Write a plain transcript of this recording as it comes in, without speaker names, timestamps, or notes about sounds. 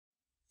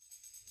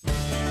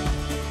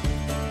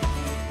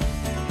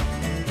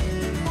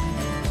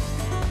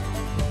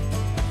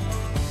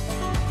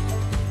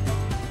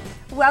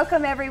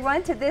Welcome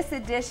everyone to this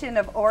edition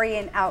of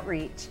Orion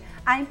Outreach.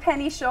 I'm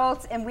Penny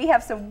Shults and we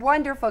have some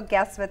wonderful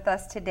guests with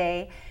us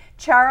today.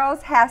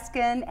 Charles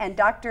Haskin and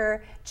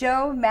Dr.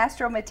 Joe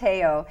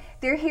Mastromatteo.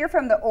 They're here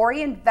from the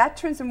Orion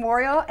Veterans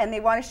Memorial and they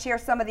want to share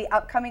some of the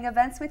upcoming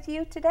events with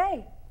you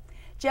today.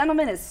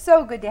 Gentlemen, it's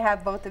so good to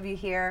have both of you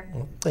here.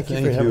 Well, thank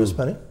you for having us,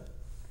 Penny.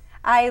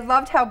 I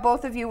loved how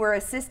both of you were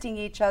assisting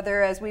each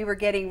other as we were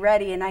getting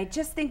ready, and I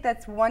just think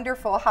that's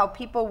wonderful how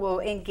people will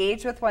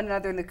engage with one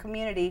another in the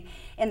community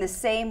in the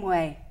same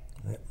way.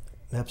 Yeah,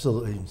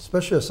 absolutely,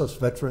 especially as us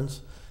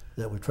veterans,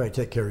 that we try to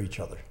take care of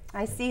each other.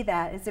 I see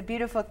that. It's a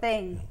beautiful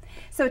thing.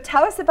 So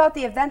tell us about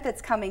the event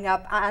that's coming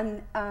up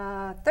on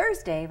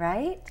Thursday,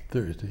 right?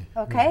 Thursday.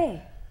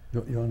 Okay.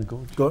 Yeah. You want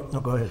to go?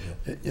 No, go ahead.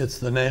 It's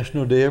the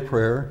National Day of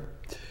Prayer,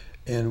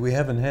 and we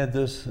haven't had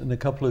this in a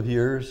couple of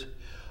years.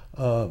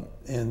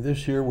 And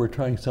this year we're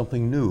trying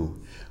something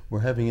new. We're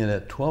having it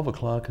at 12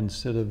 o'clock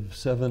instead of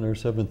 7 or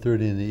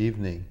 7:30 in the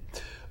evening.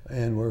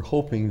 And we're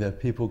hoping that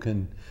people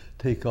can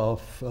take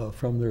off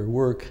from their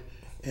work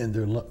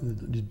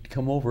and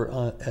come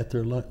over at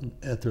their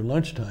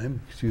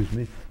lunchtime, excuse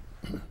me,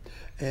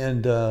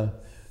 and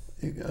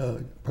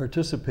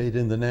participate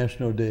in the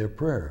National Day of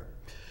Prayer.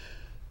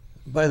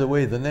 By the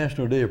way, the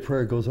National Day of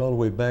Prayer goes all the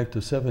way back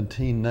to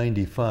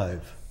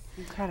 1795.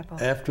 Incredible.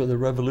 After the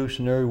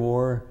Revolutionary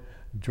War,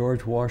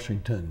 George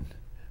Washington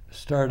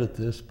started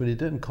this, but he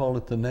didn't call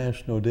it the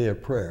National Day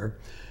of Prayer.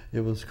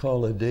 It was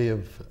called a day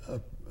of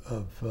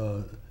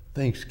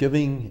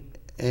Thanksgiving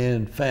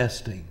and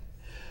fasting.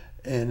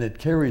 And it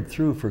carried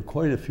through for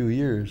quite a few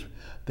years.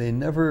 They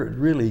never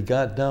really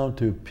got down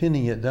to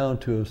pinning it down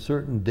to a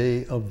certain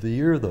day of the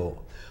year,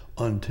 though,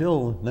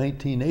 until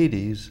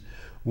 1980s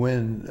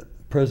when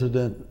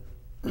President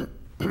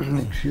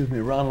excuse me,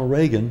 Ronald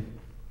Reagan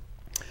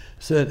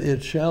said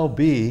it shall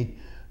be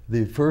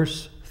the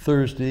first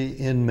Thursday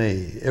in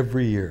May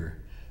every year,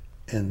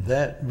 and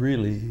that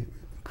really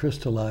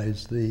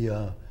crystallized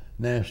the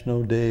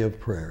National Day of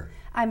Prayer.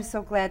 I'm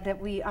so glad that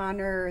we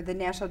honor the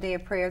National Day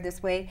of Prayer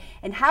this way,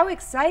 and how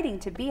exciting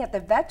to be at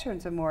the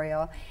Veterans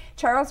Memorial.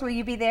 Charles, will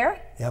you be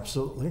there?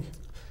 Absolutely.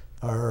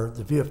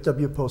 The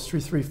VFW Post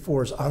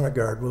 334's Honor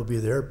Guard will be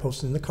there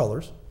posting the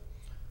colors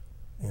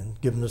and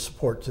giving the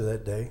support to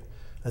that day.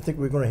 I think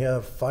we're going to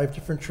have 5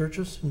 different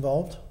churches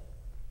involved.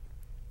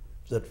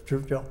 Is that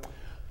true, Joe?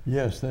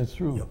 Yes, that's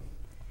true. Yep.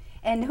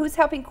 And who's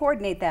helping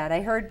coordinate that?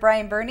 I heard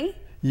Brian Burney?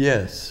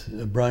 Yes,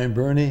 Brian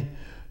Burney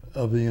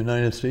of the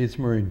United States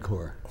Marine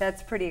Corps.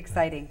 That's pretty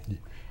exciting.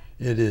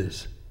 It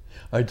is.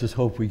 I just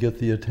hope we get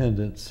the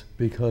attendance,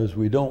 because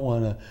we don't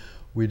want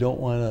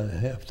to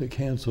have to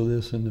cancel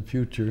this in the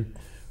future,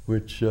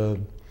 which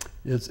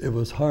it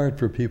was hard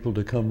for people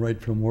to come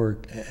right from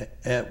work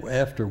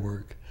after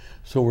work.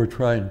 So we're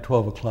trying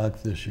 12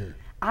 o'clock this year.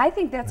 I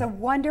think that's a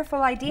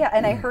wonderful idea,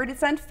 and I heard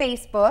it's on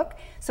Facebook,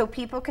 so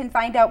people can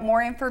find out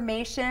more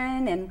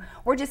information, and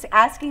we're just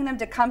asking them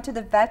to come to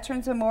the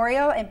Veterans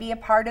Memorial and be a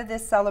part of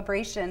this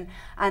celebration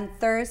on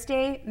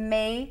Thursday,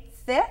 May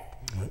 5th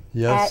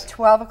yes. at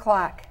 12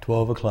 o'clock.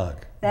 12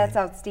 o'clock. That's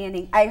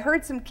outstanding. I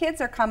heard some kids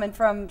are coming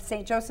from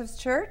St. Joseph's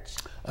Church.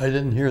 I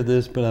didn't hear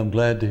this, but I'm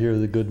glad to hear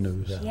the good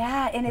news.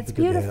 Yeah, and it's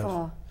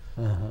beautiful.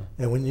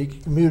 And we need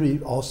the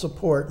community all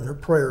support and their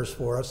prayers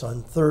for us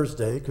on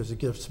Thursday, because it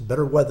gives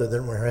better weather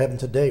than we're having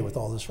today with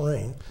all this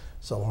rain.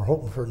 So we're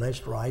hoping for a nice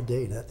dry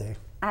day that day.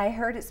 I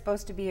heard it's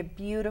supposed to be a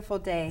beautiful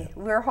day.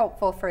 Yeah. We're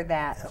hopeful for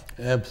that.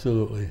 Yeah.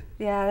 Absolutely.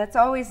 Yeah, that's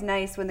always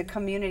nice when the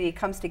community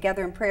comes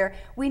together in prayer.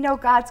 We know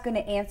God's going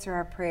to answer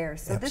our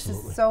prayers. So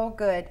Absolutely. This is so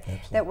good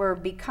Absolutely. that we're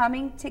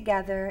becoming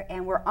together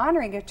and we're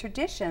honoring a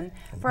tradition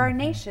for our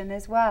nation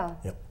as well.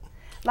 Yep.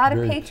 A lot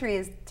of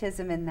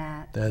patriotism in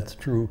that. That's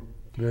true.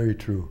 Very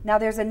true. Now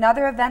there's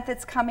another event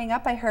that's coming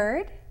up, I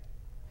heard.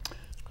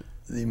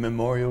 The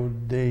Memorial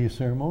Day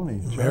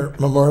ceremony.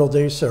 Memorial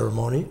Day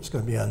ceremony. It's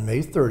going to be on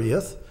May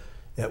 30th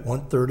at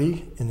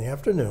 1:30 in the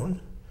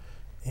afternoon.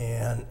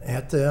 And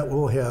at that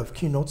we'll have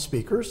keynote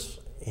speakers.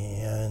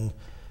 And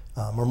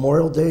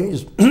Memorial Day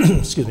is,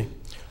 excuse me,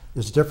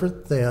 is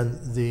different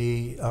than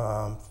the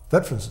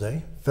Veterans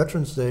Day.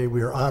 Veterans Day,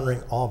 we are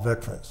honoring all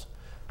veterans.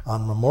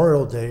 On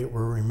Memorial Day,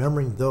 we're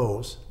remembering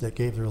those that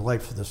gave their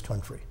life for this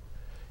country.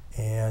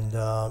 And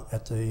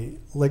at the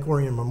Lake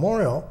Orion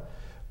Memorial,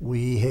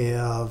 we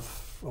have,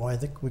 I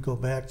think we go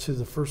back to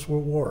the First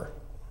World War,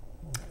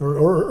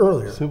 or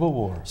earlier. Civil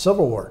War.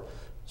 Civil War.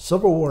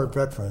 Civil War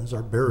veterans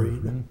are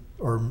buried,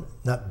 or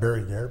not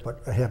buried there,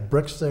 but have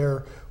bricks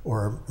there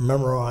or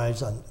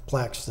memorialized on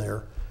plaques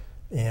there.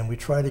 And we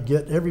try to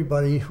get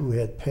everybody who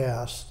had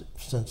passed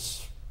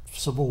since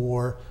Civil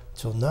War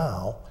till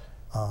now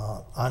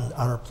on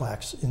our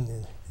plaques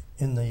in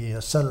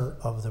the center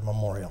of the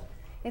memorial.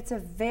 It's a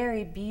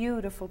very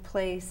beautiful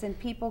place, and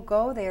people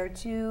go there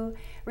to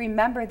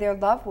remember their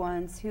loved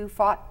ones who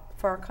fought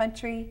for our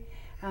country.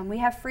 We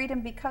have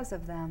freedom because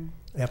of them.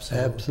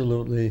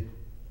 Absolutely.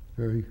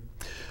 Absolutely.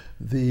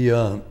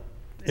 The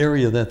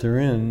area that they're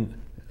in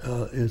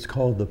is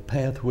called the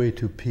Pathway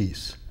to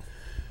Peace.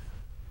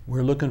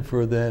 We're looking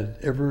for that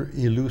ever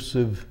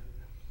elusive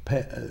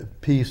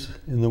peace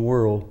in the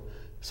world,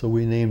 so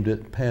we named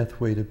it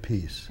Pathway to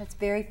Peace. That's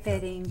very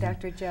fitting,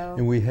 Dr. Joe.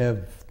 And we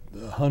have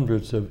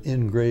hundreds of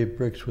engraved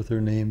bricks with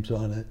their names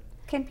on it.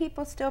 Can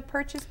people still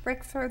purchase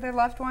bricks for their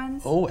loved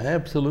ones? Oh,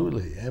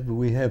 absolutely.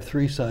 We have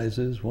 3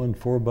 sizes, one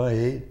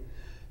 4x8,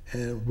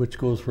 which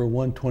goes for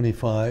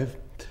 $125,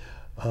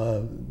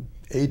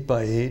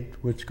 8x8,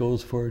 which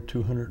goes for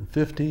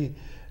 $250,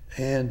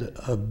 and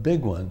a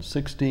big one,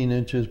 16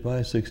 inches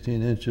by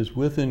 16 inches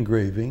with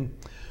engraving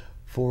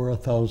for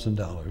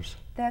 $1,000.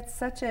 That's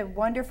such a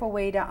wonderful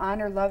way to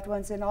honor loved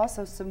ones and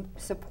also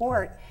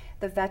support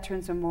the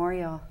Veterans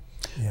Memorial.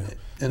 Yeah.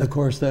 And of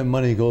course that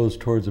money goes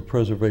towards the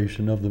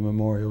preservation of the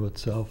memorial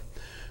itself,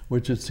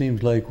 which it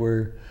seems like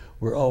we're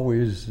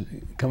always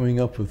coming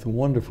up with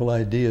wonderful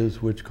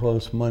ideas which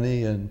cost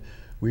money, and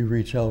we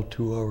reach out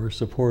to our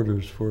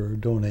supporters for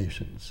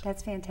donations.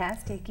 That's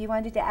fantastic. You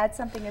wanted to add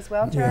something as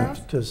well, Yeah, Charles?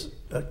 because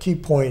a key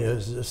point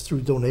is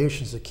through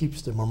donations it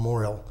keeps the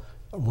memorial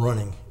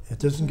running. It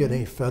doesn't get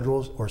any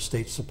federal or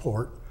state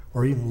support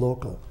or even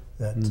local.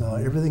 That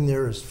everything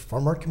there is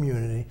from our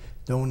community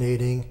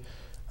donating,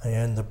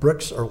 and the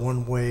bricks are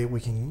one way we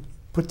can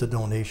put the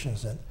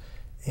donations in.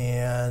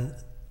 And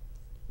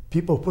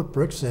people put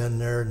bricks in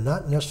there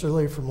not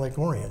necessarily from Lake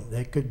Orion.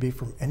 They could be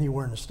from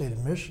anywhere in the state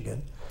of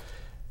Michigan.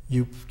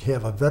 You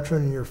have a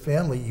veteran in your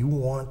family, you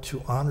want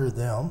to honor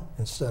them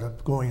instead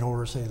of going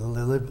over, say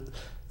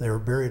they were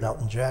buried out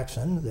in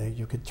Jackson.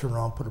 You could turn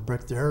around, put a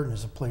brick there, and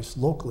there's a place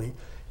locally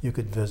you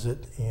could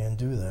visit and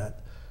do that.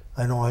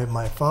 I know I have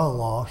my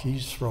father-in-law,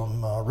 he's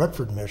from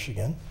Redford,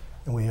 Michigan,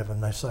 and we have a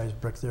nice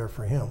sized brick there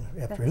for him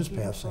after his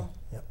passing.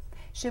 Yep.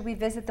 Should we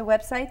visit the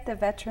website, the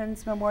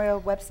Veterans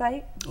Memorial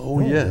website? Oh,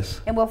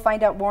 yes. And we'll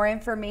find out more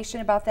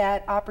information about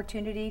that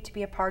opportunity to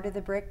be a part of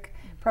the BRIC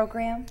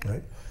program?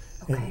 Right.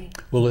 Okay.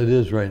 Well, it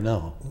is right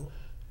now.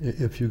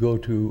 If you go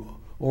to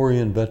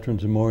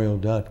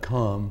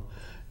OrionVeteransMemorial.com,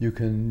 you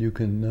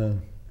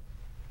can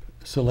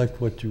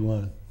select what you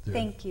want there.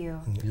 Thank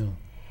you. Yeah.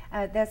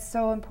 That's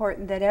so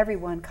important that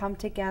everyone come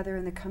together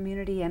in the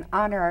community and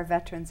honor our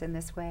veterans in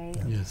this way.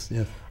 Yes,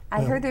 yes.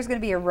 I heard there's going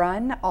to be a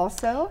run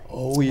also.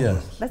 Oh,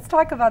 yes. Let's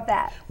talk about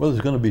that. Well,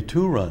 there's going to be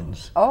 2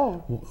 runs.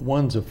 Oh.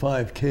 One's a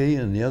 5K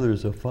and the other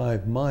is a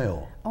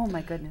 5-mile. Oh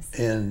my goodness.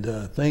 And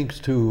thanks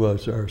to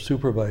our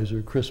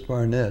supervisor, Chris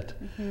Barnett,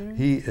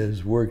 he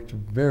has worked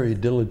very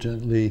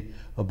diligently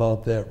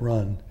about that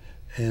run.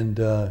 And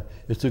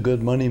it's a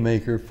good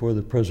moneymaker for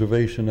the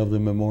preservation of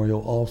the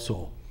memorial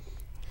also.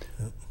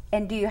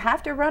 And do you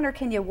have to run, or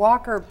can you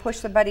walk or push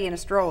somebody in a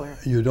stroller?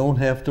 You don't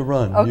have to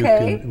run.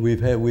 Okay. You can,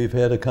 we've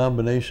had a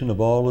combination of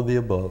all of the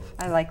above.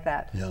 I like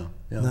that. Yeah.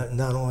 Yeah.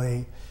 Not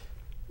only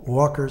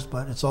walkers,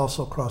 but it's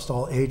also across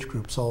all age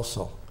groups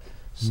also.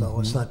 So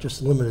it's not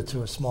just limited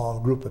to a small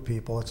group of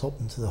people, it's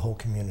open to the whole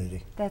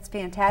community. That's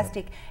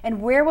fantastic.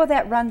 And where will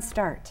that run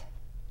start?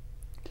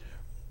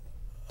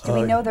 Do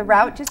we know the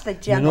route, just the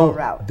general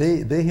route?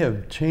 They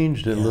have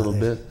changed it a little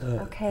bit.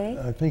 Okay.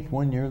 I think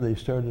one year they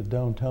started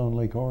downtown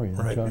Lake Orion.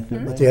 Right. Chuck,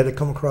 didn't But they had to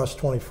come across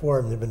 24,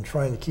 and they've been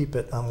trying to keep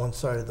it on one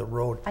side of the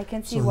road. I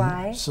can see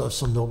why. So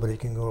nobody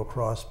can go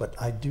across. But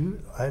I'm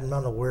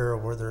not aware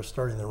of where they're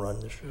starting the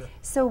run this year.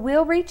 So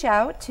we'll reach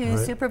out to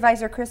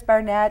Supervisor Chris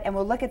Barnett, and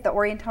we'll look at the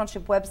Orion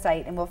Township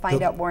website, and we'll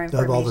find out more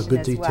information They have all the good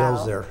as details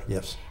well. there,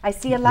 yes. I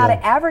see a lot of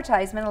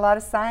advertisement, a lot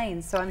of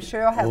signs, so I'm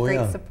sure you'll have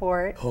great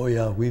support. Oh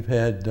yeah, we've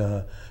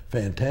had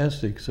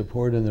fantastic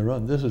support in the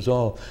run. This is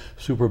all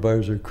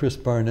Supervisor Chris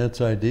Barnett's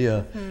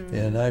idea,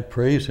 and I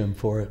praise him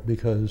for it,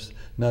 because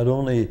not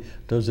only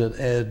does it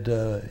add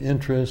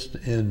interest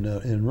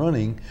in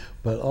running,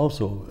 but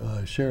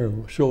also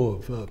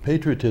show of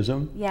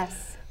patriotism.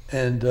 Yes.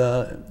 And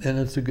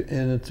it's a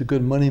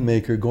good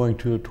moneymaker going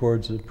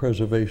towards the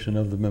preservation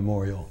of the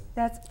memorial.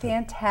 That's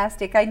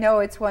fantastic. I know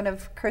it's one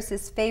of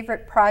Chris's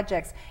favorite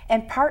projects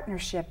and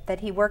partnership that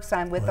he works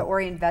on with the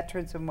Orion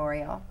Veterans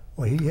Memorial.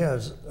 Well, he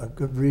has a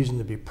good reason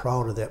to be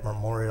proud of that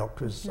memorial,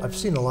 because I've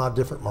seen a lot of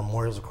different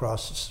memorials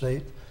across the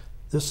state.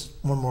 This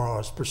memorial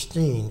is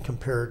pristine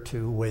compared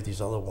to the way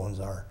these other ones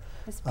are.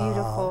 It's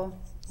beautiful.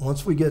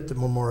 Once we get the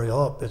memorial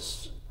up,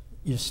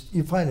 you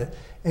find it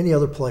any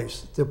other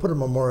place. They'll put a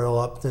memorial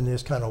up, then they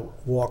just kind of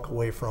walk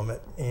away from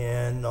it,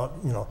 and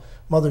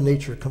Mother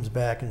Nature comes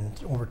back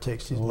and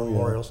overtakes these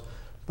memorials.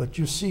 But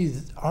you see,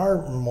 that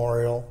our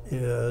memorial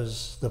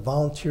is the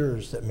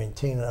volunteers that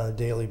maintain it on a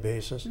daily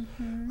basis.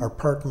 Our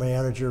park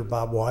manager,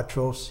 Bob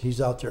Watros, he's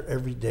out there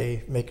every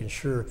day making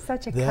sure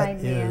Such a that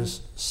kind man.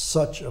 is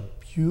such a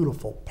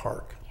beautiful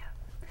park. Yeah.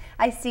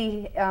 I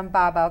see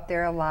Bob out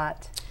there a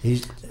lot.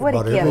 He's What a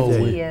about gift every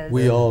day. he is.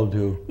 We all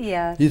do.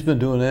 Yes. He's been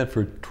doing that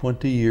for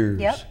 20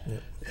 years. Yep.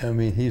 I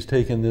mean, he's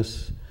taken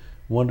this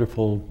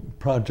wonderful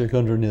project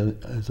under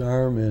his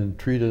arm and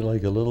treated it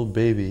like a little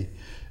baby.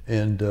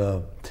 And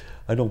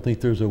I don't think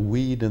there's a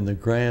weed in the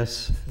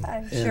grass.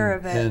 I'm sure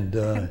of it. And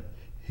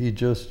he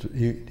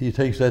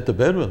takes that to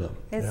bed with him.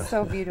 It's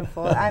so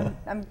beautiful.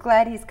 I'm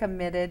glad he's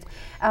committed.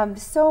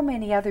 So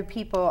many other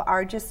people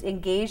are just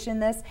engaged in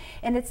this,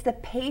 and it's the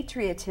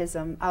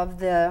patriotism of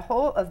the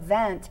whole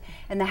event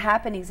and the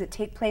happenings that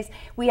take place.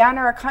 We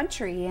honor our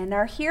country and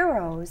our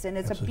heroes, and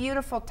it's a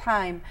beautiful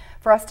time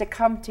for us to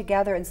come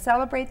together and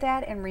celebrate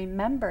that and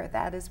remember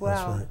that as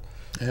well. That's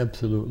right.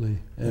 Absolutely.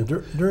 And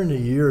during the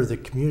year, the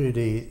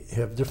community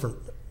have different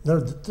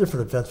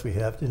events we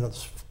have. You know,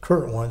 the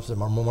current ones, the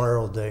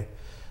Memorial Day.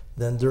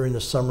 Then during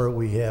the summer,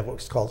 we have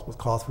what's called with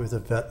Coffee with a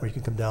Vet, where you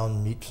can come down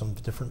and meet some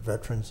different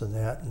veterans and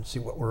that, and see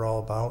what we're all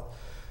about.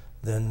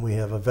 Then we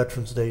have a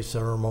Veterans Day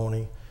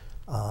ceremony.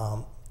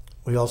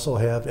 We also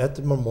have at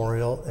the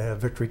memorial a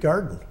Victory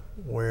Garden,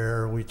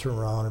 where we turn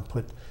around and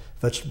put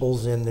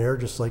vegetables in there,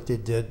 just like they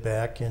did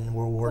back in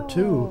World War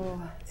II.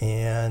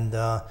 And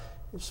so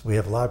we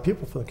have a lot of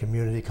people from the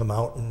community come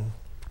out and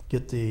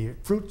get the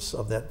fruits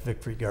of that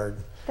Victory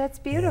Garden. That's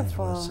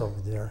beautiful. And it's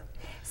over there.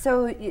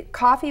 So,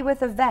 Coffee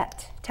with a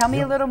Vet. Tell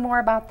me a little more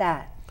about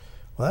that.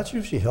 Well, that's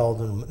usually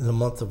held in the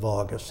month of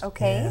August.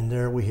 Okay. And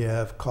there we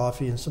have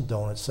coffee and some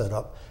donuts set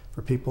up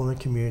for people in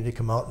the community to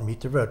come out and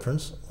meet the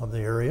veterans of the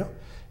area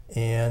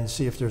and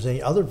see if there's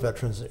any other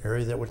veterans in the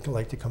area that would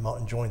like to come out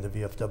and join the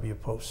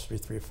VFW Post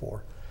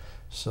 334.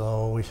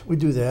 So we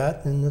do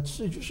that, and it's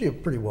usually a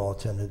pretty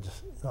well-attended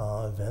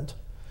event.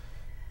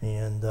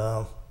 And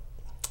I'm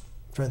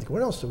trying to think,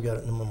 what else do we got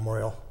at the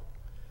memorial?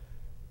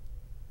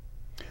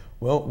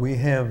 Well, we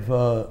have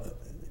a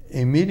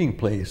meeting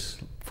place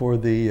for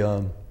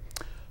the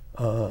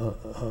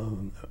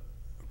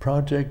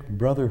Project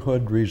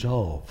Brotherhood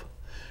Resolve,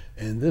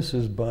 and this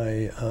is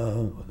by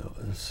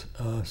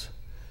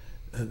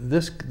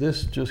this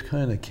just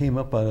kind of came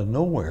up out of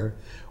nowhere,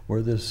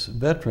 where this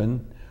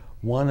veteran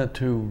wanted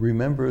to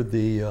remember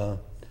the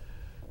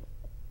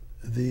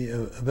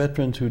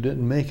veterans who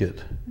didn't make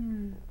it,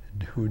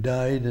 who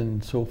died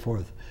and so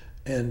forth.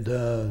 And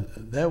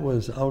that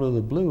was out of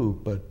the blue,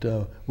 but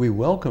we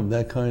welcome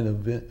that kind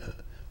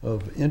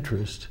of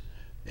interest.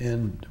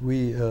 And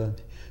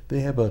they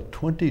have a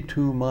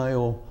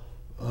 22-mile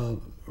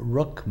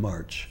ruck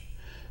march.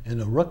 And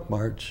a ruck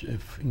march,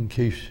 in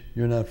case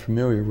you're not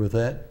familiar with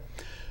that,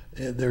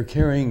 they're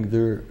carrying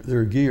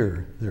their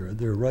gear,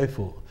 their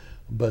rifle,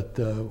 but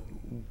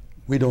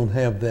we don't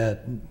have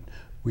that.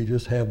 We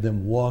just have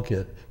them walk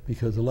it,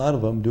 because a lot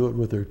of them do it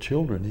with their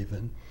children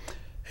even.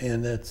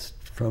 And that's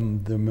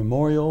from the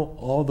memorial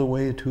all the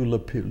way to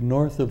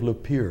north of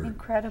Lapeer.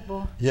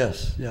 Incredible.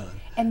 Yes, yeah.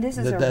 And this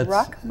is a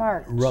ruck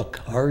march.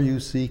 Ruck,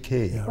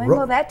 R-U-C-K. Yeah. When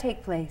will that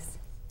take place?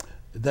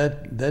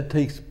 That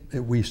takes,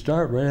 we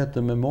start right at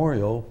the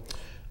memorial,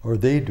 or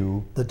they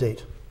do. The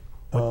date?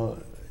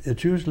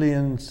 It's usually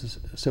in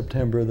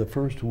September, the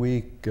first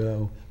week,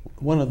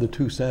 one of the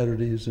 2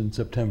 Saturdays in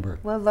September.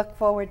 We'll look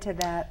forward to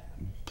that.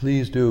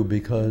 Please do,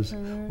 because,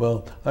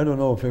 well, I don't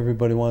know if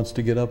everybody wants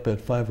to get up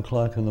at 5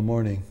 o'clock in the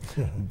morning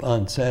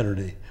on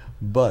Saturday,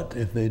 but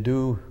if they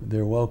do,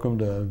 they're welcome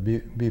to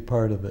be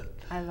part of it.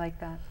 I like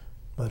that.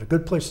 But a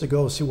good place to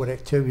go to see what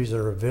activities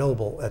are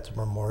available at the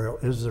memorial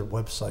is their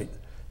website.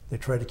 They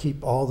try to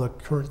keep all the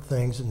current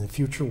things and the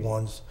future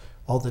ones,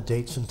 all the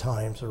dates and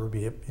times that will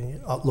be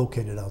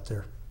located out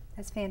there.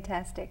 That's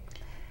fantastic.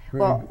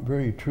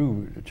 Very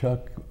true,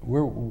 Chuck.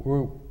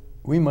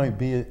 We might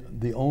be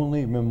the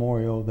only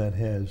memorial that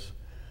has,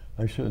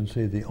 I shouldn't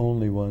say the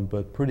only one,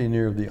 but pretty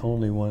near the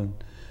only one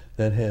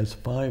that has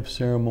 5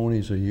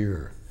 ceremonies a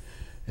year.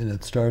 And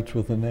it starts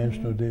with the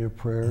National Day of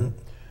Prayer,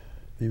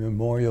 the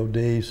Memorial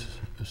Day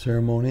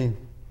ceremony,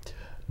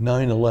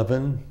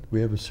 9/11,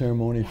 we have a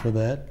ceremony for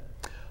that.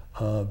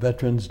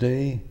 Veterans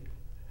Day,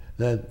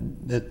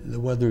 the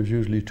weather is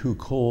usually too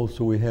cold,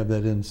 so we have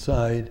that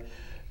inside.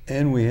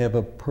 And we have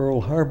a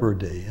Pearl Harbor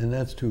Day, and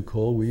that's too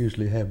cold. We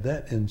usually have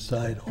that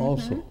inside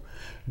also.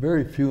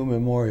 Very few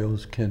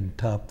memorials can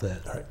top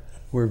that. Right.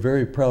 We're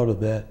very proud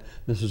of that.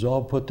 This is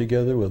all put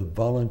together with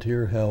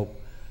volunteer help,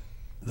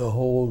 the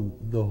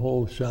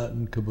whole shot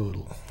and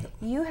caboodle.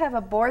 You have a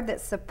board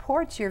that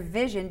supports your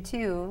vision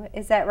too,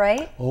 is that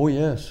right? Oh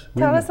yes.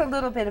 Tell us a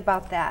little bit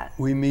about that.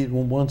 We meet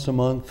once a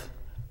month,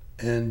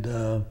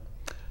 and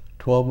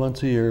 12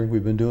 months a year.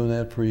 We've been doing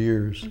that for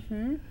years.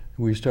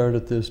 We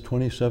started this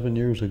 27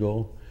 years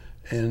ago,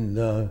 and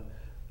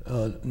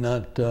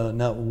not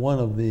one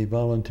of the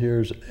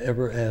volunteers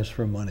ever asked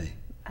for money.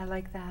 I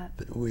like that.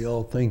 We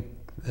all think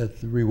that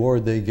the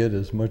reward they get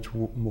is much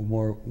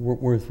more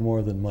worth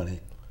more than money.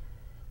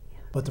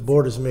 But the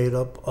board is made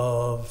up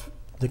of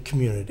the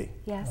community.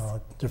 Yes.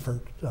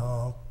 Different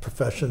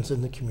professions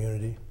in the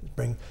community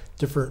bring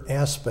different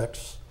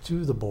aspects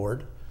to the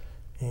board.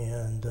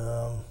 And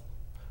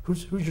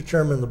who's your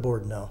chairman of the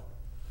board now?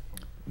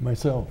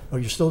 Myself. Oh,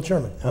 you're still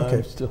chairman? Okay.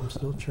 I'm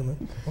still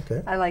chairman.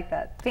 Okay. I like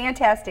that.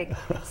 Fantastic.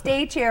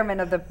 Stay chairman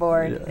of the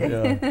board.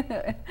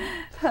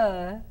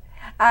 Yeah.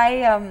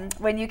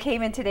 When you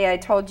came in today, I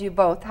told you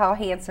both how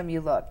handsome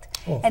you looked.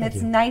 Oh, and thank it's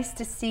you. nice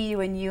to see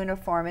you in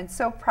uniform, and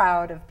so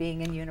proud of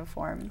being in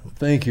uniform.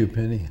 Thank you,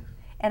 Penny.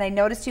 And I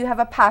noticed you have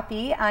a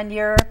poppy on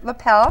your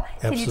lapel.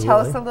 Can you tell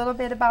us a little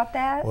bit about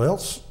that?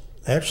 Well,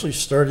 actually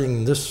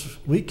starting this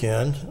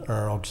weekend,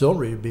 our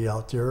auxiliary will be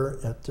out there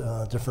at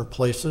different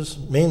places,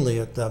 mainly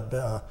at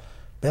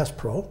Bass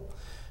Pro.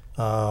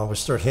 We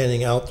start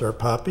handing out their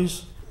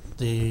poppies.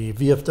 The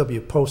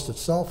VFW post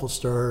itself will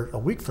start a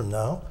week from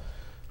now.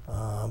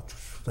 I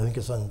think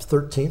it's on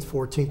 13th,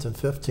 14th, and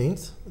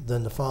 15th.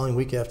 Then the following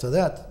week after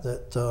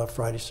that,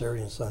 Friday,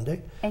 Saturday, and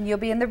Sunday. And you'll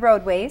be in the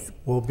roadways.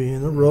 We'll be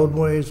in the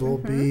roadways. We'll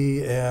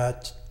be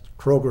at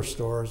Kroger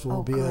stores.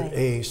 We'll be at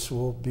Ace.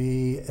 We'll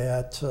be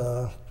at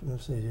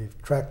let's see,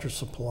 Tractor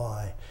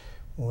Supply.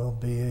 We'll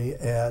be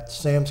at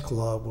Sam's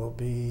Club. We'll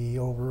be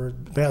over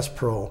at Bass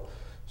Pro.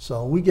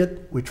 So we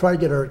try to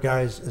get our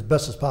guys as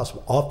best as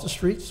possible off the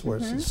streets where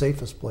it's the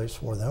safest place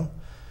for them.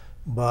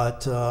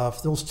 But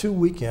for those 2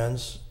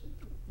 weekends,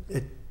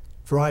 it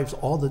drives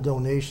all the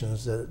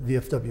donations that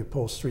VFW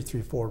Post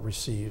 334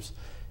 receives,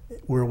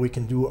 where we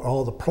can do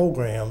all the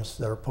programs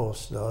that our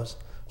post does.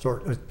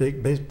 So it's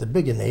the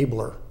big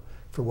enabler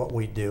for what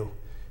we do.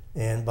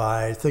 And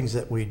by things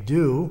that we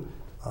do,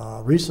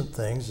 recent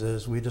things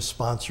is we just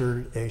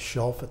sponsored a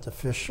shelf at the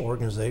Fish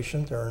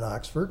organization there in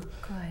Oxford.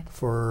 Good.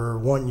 For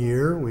 1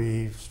 year,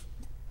 we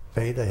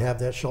paid to have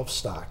that shelf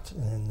stocked,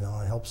 and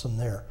it helps them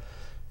there.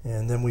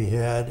 And then we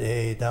had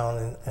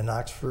down in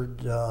Oxford,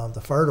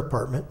 the fire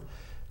department,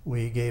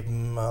 we gave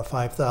them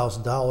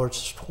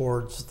 $5,000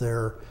 towards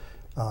their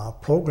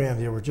program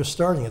they were just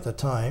starting at the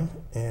time,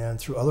 and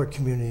through other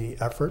community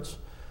efforts,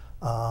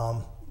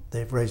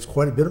 they've raised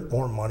quite a bit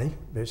more money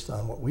based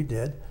on what we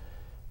did.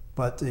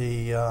 But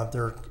the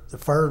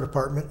fire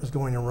department is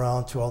going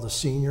around to all the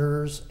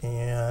seniors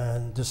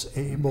and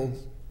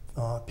disabled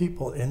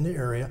people in the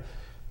area,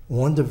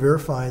 one, to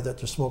verify that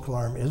their smoke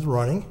alarm is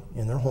running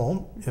in their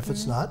home. If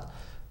it's not,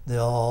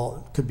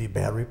 could be a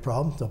battery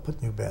problem. They'll put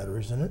new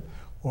batteries in it,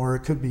 or it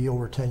could be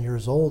over 10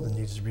 years old and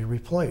needs to be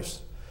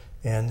replaced,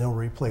 and they'll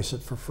replace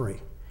it for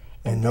free.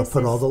 And they'll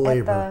put all the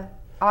labor.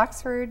 At the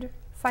Oxford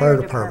Fire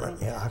Department.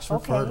 Yeah, Oxford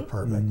Fire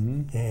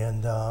Department.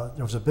 And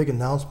there was a big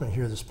announcement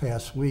here this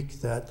past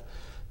week that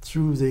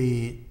through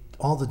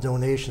all the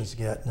donations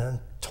get, and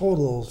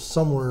total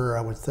somewhere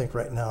I would think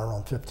right now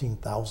around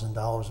 $15,000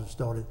 was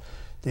donated.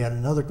 They had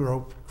another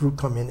group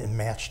come in and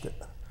matched it.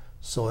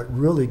 So it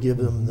really gave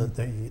them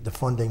the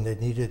funding they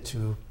needed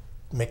to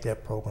make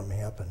that program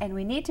happen. And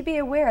we need to be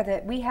aware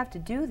that we have to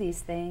do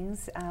these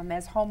things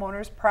as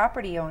homeowners,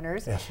 property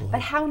owners. Absolutely.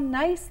 But how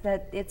nice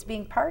that it's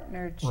being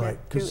partnered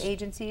through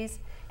agencies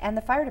and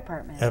the fire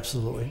department.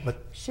 Absolutely.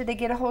 But should they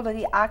get a hold of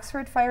the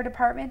Oxford Fire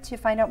Department to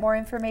find out more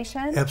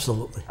information?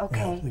 Absolutely.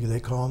 Okay. Yeah, they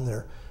call them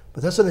there.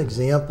 But that's an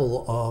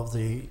example of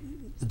the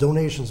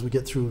donations we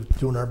get through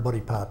doing our Buddy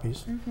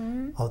Poppies,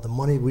 of the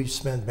money we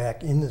spend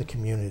back into the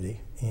community.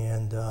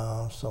 And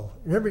so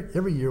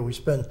every year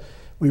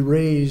we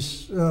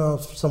raise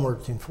somewhere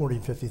between $40,000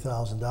 and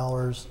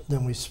 $50,000.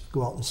 Then we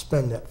go out and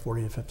spend that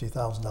 $40,000 to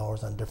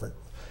 $50,000 on different,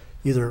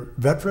 either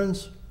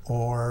veterans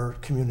or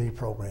community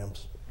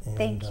programs. And,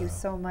 thank you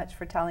so much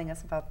for telling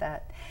us about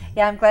that.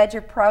 Yeah, I'm glad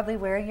you're proudly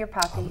wearing your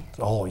poppy.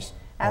 Always.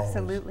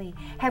 Absolutely.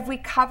 Always. Have we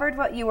covered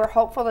what you were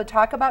hopeful to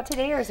talk about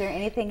today, or is there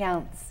anything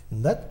else?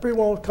 That pretty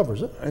well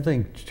covers it. I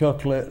think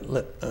Chuck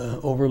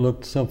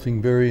overlooked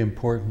something very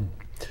important.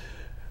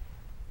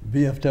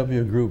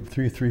 VFW Group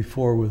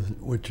 334,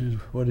 which is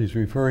what he's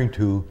referring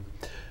to,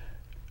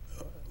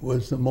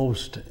 was the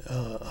most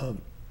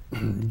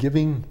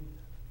giving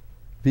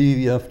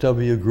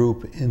VFW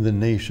group in the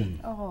nation.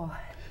 Oh.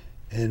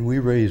 And we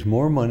raised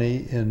more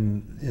money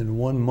in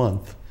 1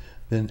 month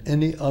than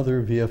any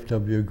other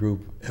VFW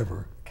group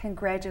ever.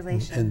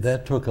 Congratulations. And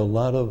that took a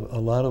lot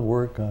of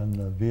work on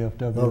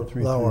VFW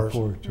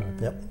 334.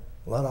 Yep,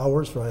 a lot of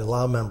hours for a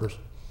lot of members.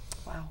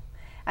 Wow,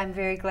 I'm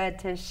very glad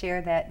to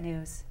share that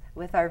news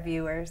with our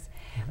viewers.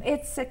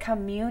 It's a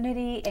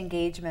community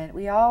engagement.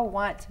 We all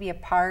want to be a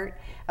part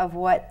of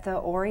what the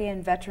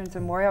Orion Veterans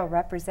Memorial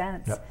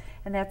represents,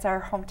 and that's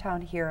our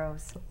hometown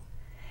heroes.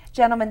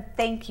 Gentlemen,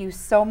 thank you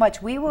so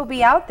much. We will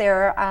be out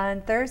there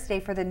on Thursday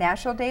for the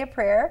National Day of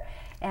Prayer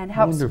and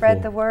help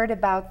spread the word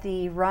about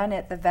the run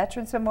at the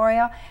Veterans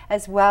Memorial,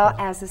 as well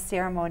as the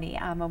ceremony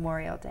on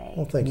Memorial Day.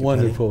 Well, thank you,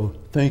 wonderful. Penny.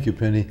 Thank you,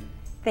 Penny.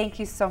 Thank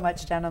you so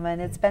much,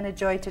 gentlemen. It's been a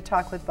joy to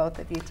talk with both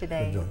of you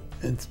today.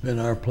 It's been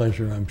our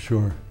pleasure, I'm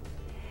sure.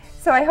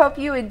 So I hope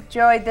you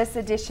enjoyed this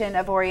edition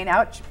of Orion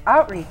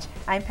Outreach.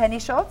 I'm Penny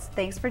Shults.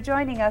 Thanks for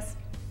joining us.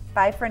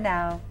 Bye for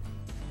now.